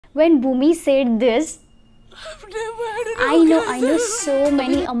When Bhumi said this, I know so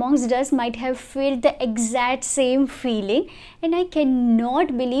many amongst us might have felt the exact same feeling, and I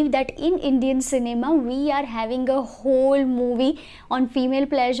cannot believe that in Indian cinema we are having a whole movie on female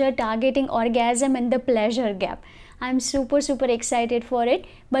pleasure targeting orgasm and the pleasure gap. I'm super excited for it.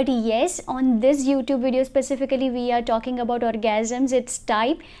 But yes, on this YouTube video specifically we are talking about orgasms, its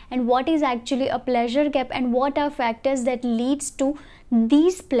type, and what is actually a pleasure gap and what are factors that leads to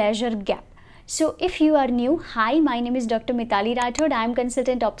these pleasure gap. So if you are new, hi, my name is Dr. Mitali Rathod. I am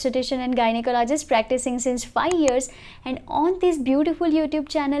consultant obstetrician and gynecologist practicing since 5 years, and on this beautiful YouTube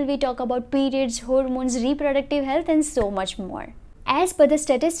channel we talk about periods, hormones, reproductive health and so much more. As per the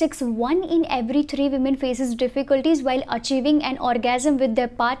statistics, 1 in every 3 women faces difficulties while achieving an orgasm with their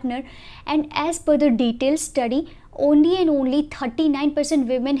partner, and as per the detailed study, only and only 39%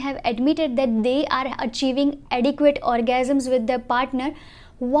 women have admitted that they are achieving adequate orgasms with their partner,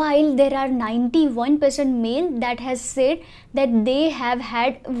 while there are 91% male that has said that they have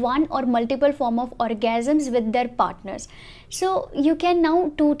had one or multiple form of orgasms with their partners. So you can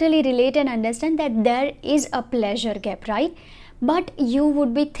now totally relate and understand that there is a pleasure gap, right? But you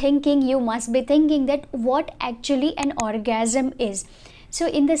must be thinking that what actually an orgasm is. So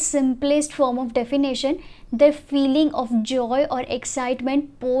in the simplest form of definition, the feeling of joy or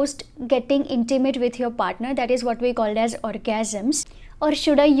excitement post getting intimate with your partner, that is what we call as orgasms. Or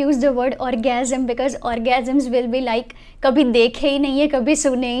should I use the word orgasm, because orgasms will be like kabhi dekhe hi nahi hai, kabhi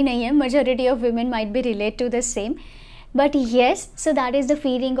sune hi nahi hai. Majority of women might be relate to the same. But yes, so that is the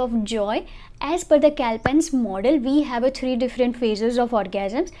feeling of joy. As per the Kalpan's model, we have 3 different phases of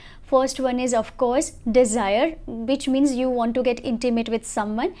orgasms. First one is of course desire, which means you want to get intimate with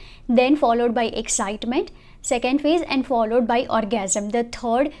someone, then followed by excitement, second phase, and followed by orgasm. The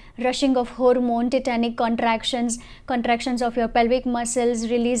third, rushing of hormone, tetanic contractions of your pelvic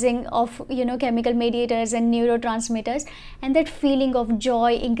muscles, releasing of chemical mediators and neurotransmitters, and that feeling of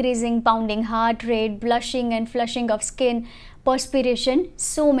joy, increasing pounding heart rate, blushing and flushing of skin, perspiration,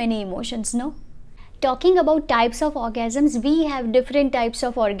 so many emotions, no? Talking about types of orgasms, we have different types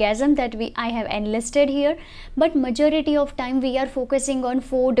of orgasm that I have enlisted here, but majority of time we are focusing on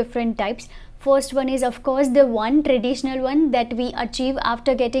 4 different types. First one is of course the one traditional one that we achieve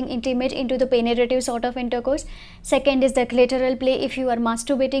after getting intimate into the penetrative sort of intercourse. Second is the clitoral play. If you are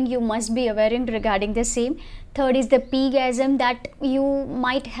masturbating, you must be aware regarding the same. Third is the P-gasm, that you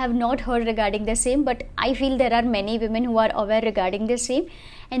might have not heard regarding the same, but I feel there are many women who are aware regarding the same.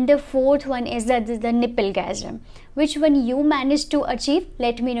 And the fourth one is the nipple-gasm. Which one you managed to achieve?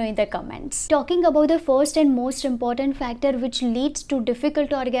 Let me know in the comments. Talking about the first and most important factor which leads to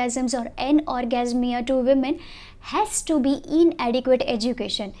difficult orgasms or anorgasmia to women has to be inadequate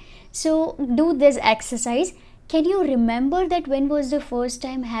education. So do this exercise. Can you remember that when was the first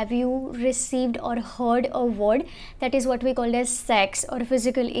time have you received or heard a word that is what we call as sex or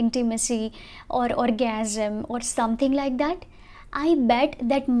physical intimacy or orgasm or something like that? I bet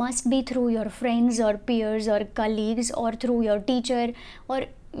that must be through your friends or peers or colleagues or through your teacher or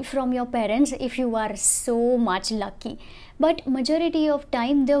from your parents if you are so much lucky. But majority of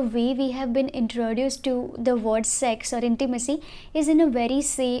time the way we have been introduced to the word sex or intimacy is in a very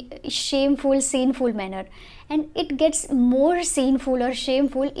shameful, sinful manner, and it gets more sinful or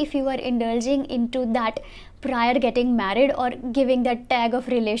shameful if you are indulging into that prior getting married or giving that tag of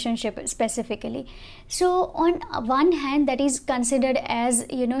relationship specifically. So on one hand that is considered as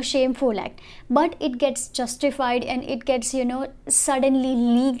shameful act, but it gets justified and it gets suddenly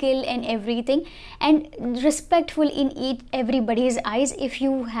legal and everything and respectful in everybody's eyes if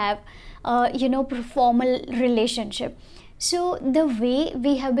you have formal relationship. So the way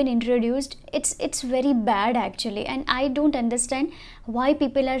we have been introduced, it's very bad actually, and I don't understand why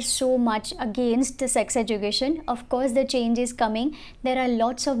people are so much against the sex education. Of course the change is coming. There are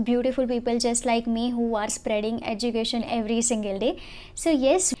lots of beautiful people just like me who are spreading education every single day. So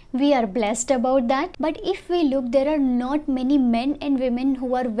yes, we are blessed about that. But if we look, there are not many men and women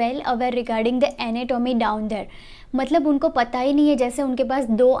who are well aware regarding the anatomy down there. मतलब उनको पता ही नहीं है, जैसे उनके पास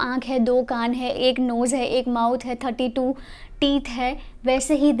 2 आँख है, 2 कान है, 1 नोज़ है, 1 माउथ है, 32 टीथ है,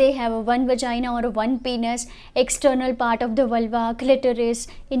 वैसे ही they have 1 vagina or 1 penis, external part of the vulva, clitoris,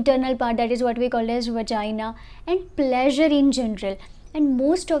 internal part that is what we call as vagina, and pleasure in general. and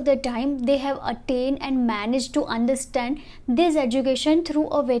most of the time they have attained and managed to understand this education through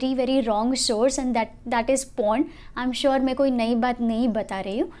a very very wrong source, and that is porn. I'm sure मैं कोई नई बात नहीं बता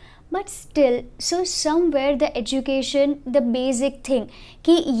रही हूँ, but still, so somewhere the education, the basic thing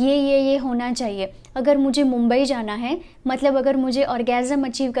कि ये होना चाहिए. अगर मुझे मुंबई जाना है, मतलब अगर मुझे ऑर्गेज़म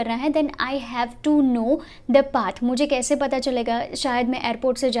अचीव करना है, then I have to know the path. मुझे कैसे पता चलेगा? शायद मैं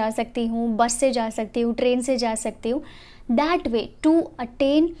एयरपोर्ट से जा सकती हूँ, बस से जा सकती हूँ, ट्रेन से जा सकती हूँ. That way, to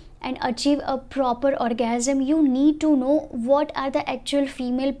attain and achieve a proper orgasm, you need to know what are the actual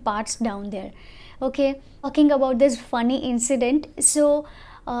female parts down there. Okay, talking about this funny incident. So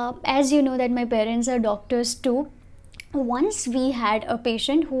as you know that my parents are doctors too. Once we had a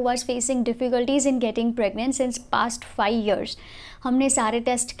patient who was facing difficulties in getting pregnant since past 5 years. हमने सारे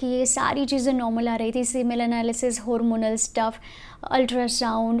test किए, सारी चीज़ें normal आ रही थी, सीमेल analysis, hormonal stuff,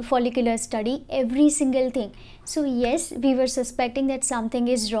 ultrasound, follicular study, every single thing. So yes, we were suspecting that something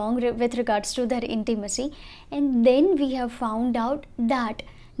is wrong with regards to their intimacy, and then we have found out that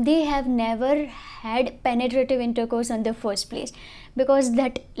they have never had penetrative intercourse in the first place, because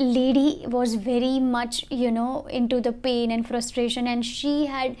that lady was very much into the pain and frustration, and she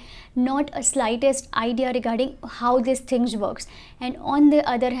had not a slightest idea regarding how these things works. And on the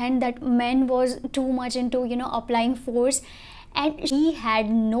other hand, that man was too much into applying force, and he had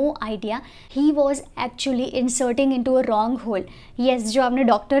no idea he was actually inserting into a wrong hole. Yes, जो आपने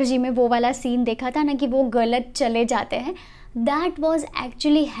doctor जी में वो वाला scene देखा था ना कि वो गलत चले जाते हैं, that was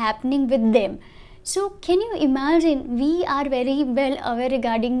actually happening with them. So can you imagine, we are very well aware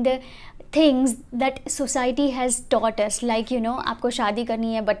regarding the things that society has taught us, like आपको शादी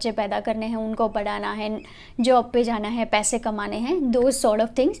करनी है, बच्चे पैदा करने हैं, उनको पढ़ाना है, जॉब पे जाना है, पैसे कमाने हैं, those sort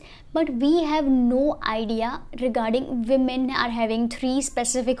of things. But we have no idea regarding women are having 3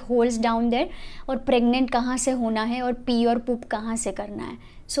 specific holes down there, और pregnant कहाँ से होना है और pee और poop कहाँ से करना है.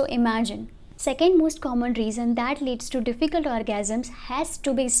 So imagine. Second most common reason that leads to difficult orgasms has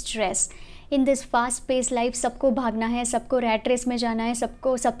to be stress. In this fast pace life सबको भागना है, सबको रैट रेस में जाना है,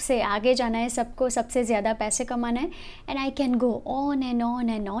 सबको सबसे आगे जाना है, सबको सबसे ज़्यादा पैसे कमाना है, and I can go on and on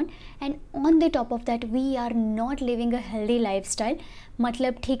and on. And on the top of that we are not living a healthy life style.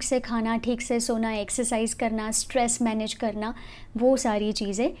 मतलब ठीक से खाना, ठीक से सोना, एक्सरसाइज करना, स्ट्रेस मैनेज करना, वो सारी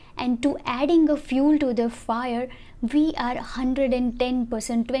चीज़ें. And to adding a fuel to the fire, we are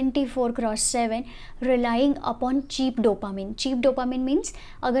 110% 24/7 relying upon cheap dopamine. Cheap dopamine means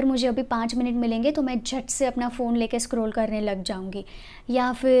अगर मुझे अभी 5 मिनट मिलेंगे तो मैं झट से अपना फ़ोन लेके स्क्रॉल करने लग जाऊंगी,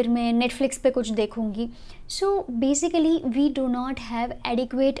 या फिर मैं नेटफ्लिक्स पे कुछ देखूंगी. So basically we do not have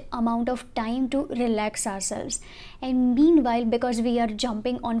adequate amount of time to relax ourselves, and meanwhile because we are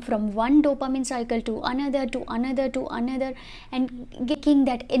jumping on from one dopamine cycle to another to another to another and getting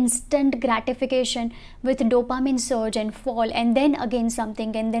that instant gratification with dopamine surge and fall, and then again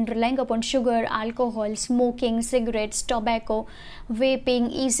something, and then relying upon sugar, alcohol, smoking, cigarettes, tobacco, vaping,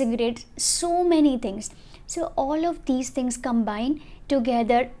 e-cigarettes, so many things. So all of these things combined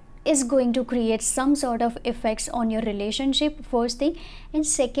together is going to create some sort of effects on your relationship, first thing. And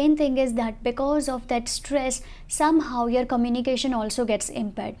second thing is that because of that stress, somehow your communication also gets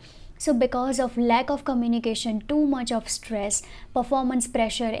impaired. So because of lack of communication, too much of stress, performance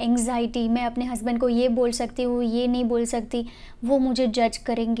pressure, anxiety, मैं अपने husband को ये बोल सकती हूँ, ये नहीं बोल सकती, वो मुझे जज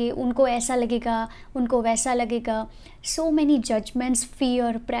करेंगे, उनको ऐसा लगेगा, उनको वैसा लगेगा. So many judgments,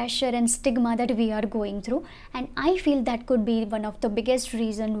 fear, pressure and stigma that we are going through, and I feel that could be one of the biggest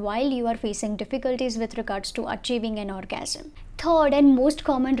reason while you are facing difficulties with regards to achieving an orgasm. Third and most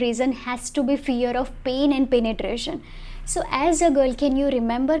common reason has to be fear of pain and penetration. So as a girl, can you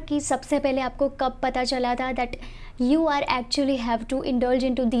remember कि सबसे पहले आपको कब पता चला था that you are actually have to indulge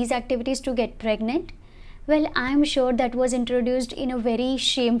into these activities to get pregnant? Well, I am sure that was introduced in a very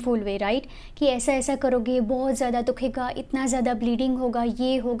shameful way, right? कि ऐसा ऐसा करोगे, बहुत ज़्यादा दुखेगा, इतना ज़्यादा bleeding होगा,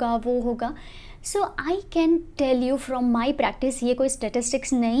 ये होगा, वो होगा. So I can tell you from my practice, ये कोई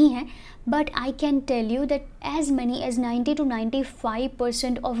statistics नहीं है, but I can tell you that as many as 90 to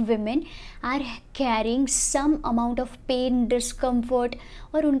 95% of women are carrying some amount of pain, discomfort,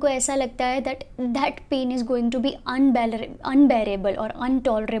 और उनको ऐसा लगता है that pain is going to be unbearable or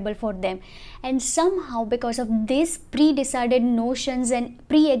intolerable for them. And somehow because of these pre-decided notions and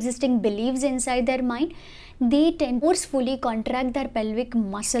pre-existing beliefs inside their mind, they tend to forcefully contract their pelvic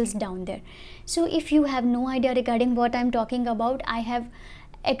muscles down there. So if you have no idea regarding what I'm talking about, I have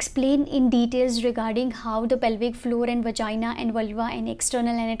explained in details regarding how the pelvic floor and vagina and vulva and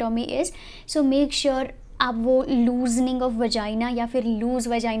external anatomy is. So make sure आप वो loosening of vagina या फिर loose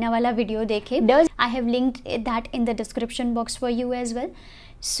vagina वाला video देखें. I have linked that in the description box for you as well.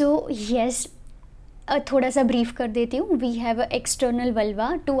 So yes, थोड़ा सा brief कर देती हूँ. We have external vulva,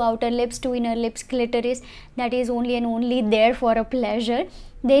 2 outer lips, 2 inner lips, clitoris that is only and only there for a pleasure.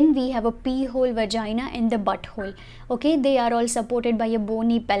 Then we have a pee hole, vagina and the butthole. Okay, they are all supported by a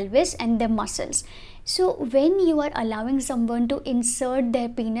bony pelvis and the muscles. So when you are allowing someone to insert their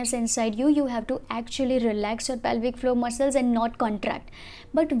penis inside you, you have to actually relax your pelvic floor muscles and not contract.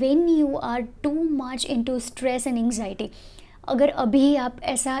 But when you are too much into stress and anxiety, अगर अभी आप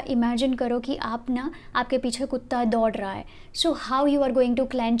ऐसा imagine करो कि आप ना, आपके पीछे कुत्ता दौड़ रहा है, so how you are going to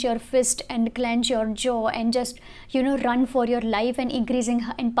clench your fist and clench your jaw and just run for your life and increasing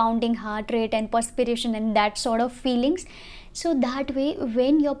and pounding heart rate and perspiration and that sort of feelings. So that way,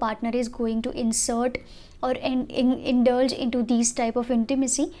 when your partner is going to insert or indulge into these type of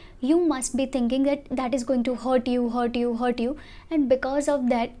intimacy, you must be thinking that is going to hurt you, and because of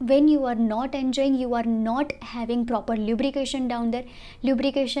that, when you are not enjoying, you are not having proper lubrication down there.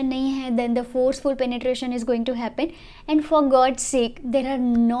 Lubrication nahi hai, then the forceful penetration is going to happen, and for God's sake,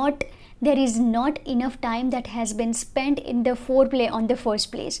 there is not enough time that has been spent in the foreplay on the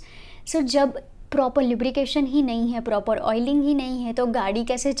first place. So जब proper lubrication ही नहीं है, proper oiling ही नहीं है, तो गाड़ी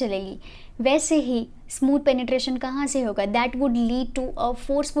कैसे चलेगी? वैसे ही स्मूथ पेनिट्रेशन कहाँ से होगा? That would lead to a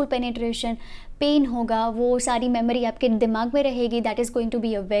forceful penetration. Pen होगा, वो सारी मेमोरी आपके दिमाग में रहेगी. That is going to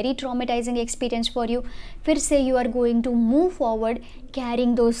be a very traumatising experience for you. फिर से you are going to move forward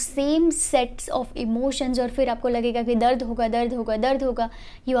carrying दो सेम सेट्स ऑफ इमोशंस, और फिर आपको लगेगा कि दर्द होगा.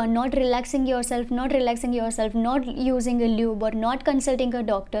 You are not relaxing your self, not using a lube और not consulting a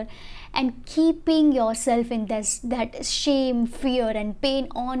doctor, and keeping yourself in that shame, fear and pain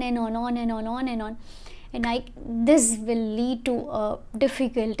on and on. And this will lead to a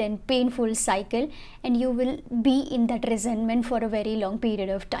difficult and painful cycle, and you will be in that resentment for a very long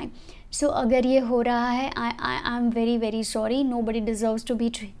period of time. So अगर ये हो रहा है, I am very very sorry. Nobody deserves to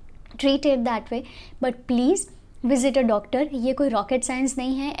be treated that way, but please visit a doctor. ये कोई rocket science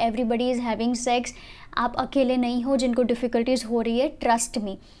नहीं है. Everybody is having sex. आप अकेले नहीं हो जिनको डिफ़िकल्टीज हो रही है. Trust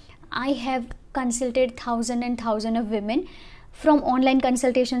me, I have consulted thousands and thousands of women from online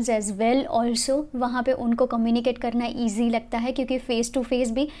consultations as well also. वहाँ पे उनको कम्युनिकेट करना ईजी लगता है, क्योंकि फ़ेस टू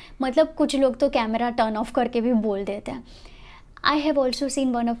फेस भी, मतलब कुछ लोग तो कैमरा टर्न ऑफ करके भी बोल देते हैं. I have also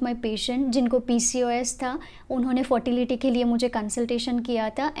seen one of my patient जिनको PCOS था. उन्होंने फर्टिलिटी के लिए मुझे कंसल्टेशन किया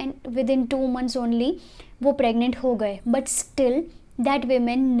था, and with in 2 months only वो प्रेग्नेंट हो गए. But still that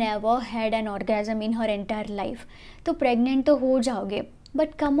women never had an orgasm in her entire life. तो प्रेग्नेंट तो हो जाओगे,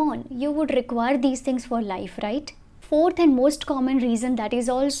 but come on, you would require these things for life, right? Fourth and most common reason that is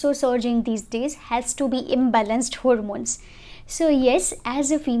also surging these days has to be imbalanced hormones. So yes,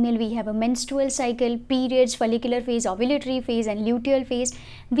 as a female, we have a menstrual cycle, periods, follicular phase, ovulatory phase and luteal phase.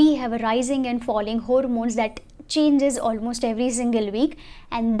 We have a rising and falling hormones that changes almost every single week,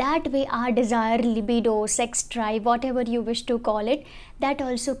 and that way our desire, libido, sex drive, whatever you wish to call it, that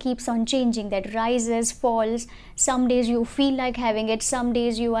also keeps on changing. That rises, falls. Some days you feel like having it, some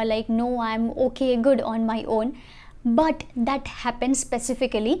days you are like, no, I'm okay, good on my own. But that happens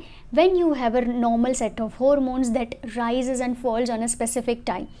specifically when you have a normal set of hormones that rises and falls on a specific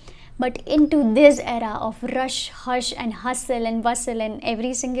time. But into this era of rush, hush and hustle and bustle and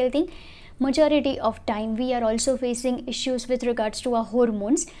every single thing, majority of time we are also facing issues with regards to our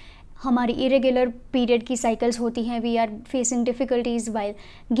hormones. हमारी irregular period की cycles होती हैं. We are facing difficulties while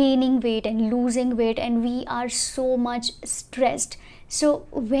gaining weight and losing weight, and we are so much stressed. So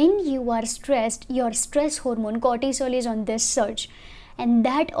when you are stressed, your stress hormone cortisol is on this surge, and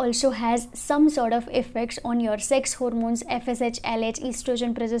that also has some sort of effects on your sex hormones, FSH, LH,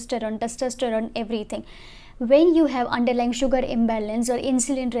 estrogen, progesterone, testosterone, everything. When you have underlying sugar imbalance or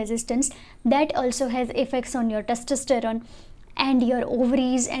insulin resistance, that also has effects on your testosterone and your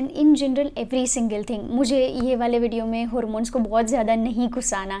ovaries and in general every single thing. मुझे ये वाले video में hormones को बहुत ज़्यादा नहीं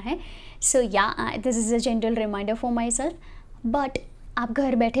घुसाना है. So yeah, this is a gentle reminder for myself. But आप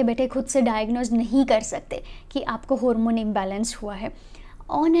घर बैठे बैठे खुद से डायग्नोज नहीं कर सकते कि आपको हार्मोन इम्बैलेंस हुआ है.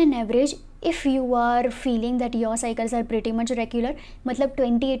 On an average, if you are feeling that your cycles are pretty much regular, मतलब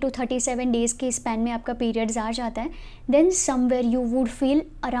 28 to 37 डेज़ के स्पैन में आपका पीरियड्स आ जाता है, then somewhere you would feel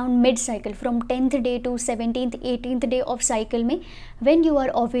around mid cycle from 10th day to 17th 18th day of cycle में when you are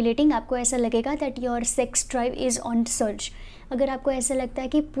ओव्यूलेटिंग, आपको ऐसा लगेगा that your sex drive is on surge. अगर आपको ऐसा लगता है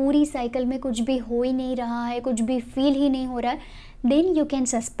कि पूरी साइकिल में कुछ भी हो ही नहीं रहा है, कुछ भी फील ही नहीं हो रहा है, then you can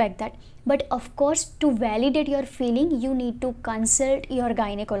suspect that. But of course, to validate your feeling, you need to consult your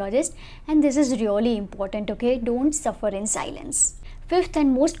gynecologist, and this is really important, okay? Don't suffer in silence. Fifth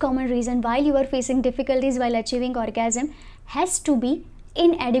and most common reason why you are facing difficulties while achieving orgasm has to be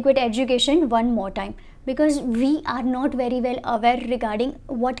inadequate education. One more time, because we are not very well aware regarding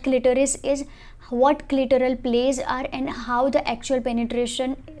what clitoris is, what clitoral plays are, and how the actual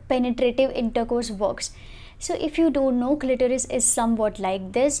penetrative intercourse works. So if you don't know, clitoris is somewhat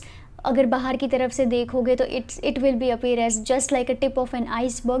like this. अगर बाहर की तरफ से देखोगे तो it will be appear as just like a tip of an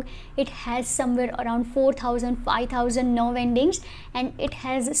iceberg. It has somewhere around 4,000 5,000 nerve endings, and it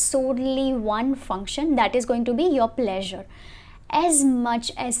has solely one function, that is going to be your pleasure. As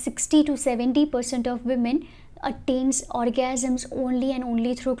much as 60 to 70% of women attains orgasms only and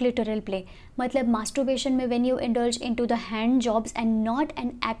only through clitoral play. मतलब masturbation में when you indulge into the hand jobs and not an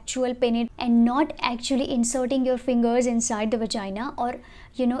actual and not actually inserting your fingers inside the vagina, or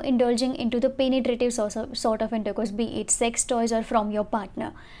indulging into the penetrative sort of intercourse, be it sex toys or from your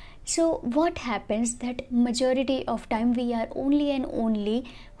partner. So what happens that majority of time we are only and only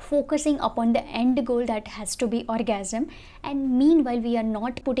focusing upon the end goal, that has to be orgasm, and meanwhile we are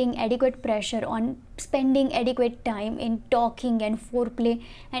not putting adequate pressure on spending adequate time in talking and foreplay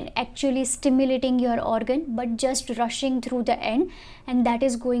and actually stimulating your organ, but just rushing through the end, and that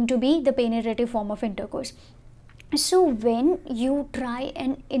is going to be the penetrative form of intercourse. So when you try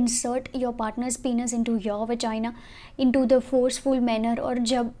and insert your partner's penis into your vagina into the forceful manner, or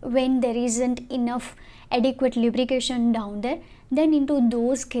when there isn't enough adequate lubrication down there, then into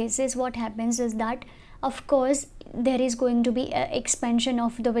those cases what happens is that, of course, there is going to be an expansion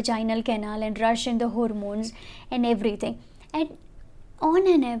of the vaginal canal and rush in the hormones and everything. And on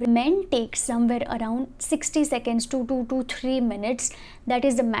an average, men take somewhere around 60 seconds to 2 to 3 minutes. That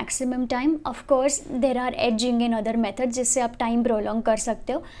is the maximum time. Of course, there are edging and other methods जिससे आप time prolong कर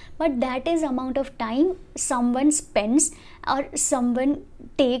सकते हो, but that is amount of time someone spends or someone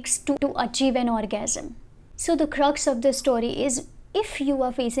takes to achieve an orgasm. So the crux of the story is, if you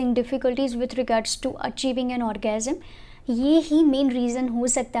are facing difficulties with regards to achieving an orgasm, ये ही main reason हो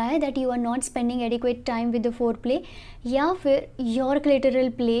सकता है that you are not spending adequate time with the four play, या फिर your क्लिटरल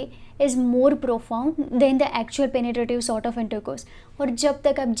play is more profound then the actual penetrative sort of intercourse. और जब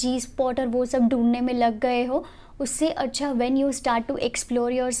तक आप जी स्पॉट और वो सब ढूंढने में लग गए हो, उससे अच्छा when you start to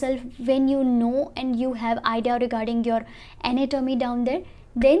explore your self, when you know and you have idea regarding your anatomy down there,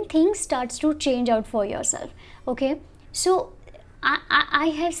 then things starts to change out for yourself. Okay, so I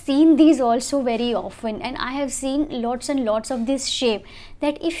have seen these also very often, and I have seen lots and lots of this shape,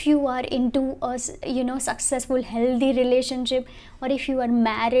 that if you are into a successful healthy relationship, or if you are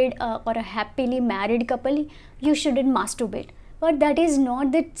married or a happily married couple, you shouldn't masturbate. But that is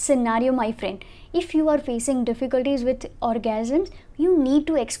not the scenario, my friend. If you are facing difficulties with orgasms, you need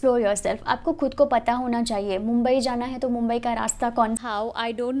to explore yourself. आपको खुद को पता होना चाहिए. मुंबई जाना है तो मुंबई का रास्ता कौन? How?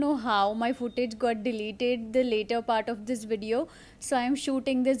 I don't know how my footage got deleted the later part of this video. So I am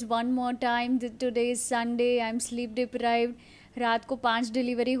shooting this one more time. Today is Sunday. I am sleep deprived. रात को 5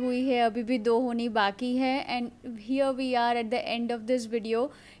 डिलीवरी हुई है, अभी भी 2 होनी बाकी है. And here we are at the end of this video.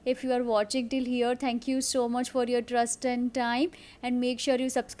 If you are watching till here, thank you so much for your trust and time, and make sure you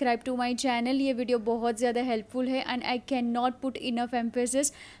subscribe to my channel. ये video बहुत ज़्यादा helpful है, and I can not put enough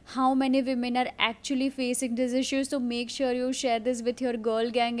emphasis how many women are actually facing these issues. So make sure you share this with your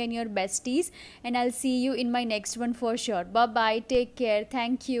girl gang and your besties, and I'll see you in my next one for sure. Bye bye, take care,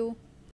 thank you.